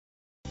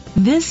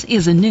This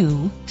is a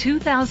new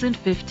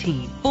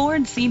 2015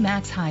 Ford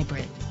C-Max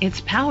Hybrid. It's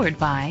powered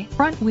by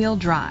front-wheel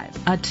drive,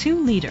 a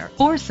 2-liter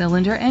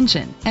 4-cylinder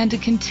engine, and a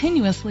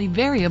continuously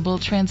variable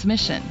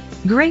transmission.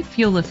 Great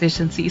fuel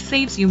efficiency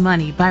saves you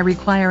money by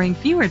requiring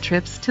fewer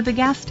trips to the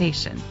gas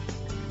station.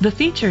 The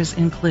features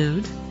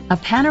include a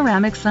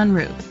panoramic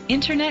sunroof,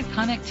 internet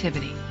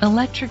connectivity,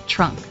 electric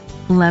trunk,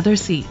 leather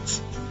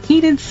seats,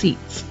 heated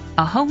seats,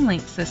 a home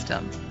link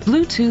system,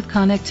 Bluetooth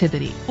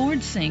connectivity,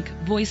 Ford Sync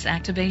voice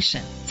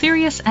activation,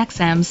 Sirius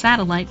XM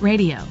satellite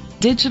radio,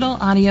 digital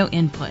audio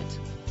input.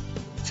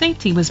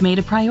 Safety was made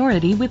a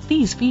priority with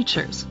these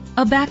features: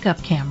 a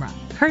backup camera,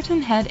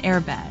 curtain head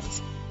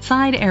airbags,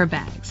 side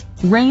airbags,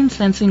 rain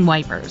sensing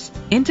wipers,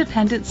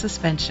 independent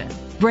suspension,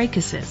 brake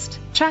assist,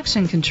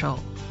 traction control,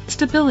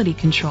 stability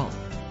control,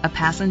 a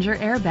passenger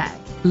airbag,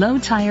 low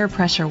tire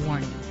pressure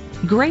warning.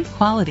 Great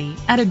quality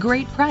at a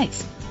great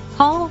price.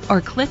 Call or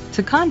click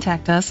to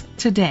contact us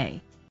today.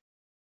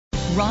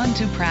 Ron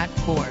DuPratt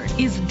Ford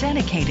is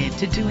dedicated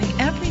to doing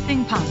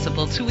everything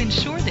possible to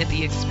ensure that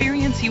the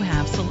experience you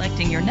have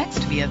selecting your next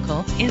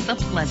vehicle is a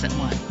pleasant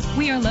one.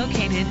 We are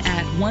located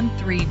at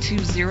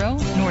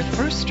 1320 North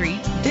 1st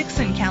Street,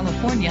 Dixon,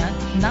 California,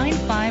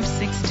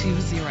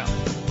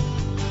 95620.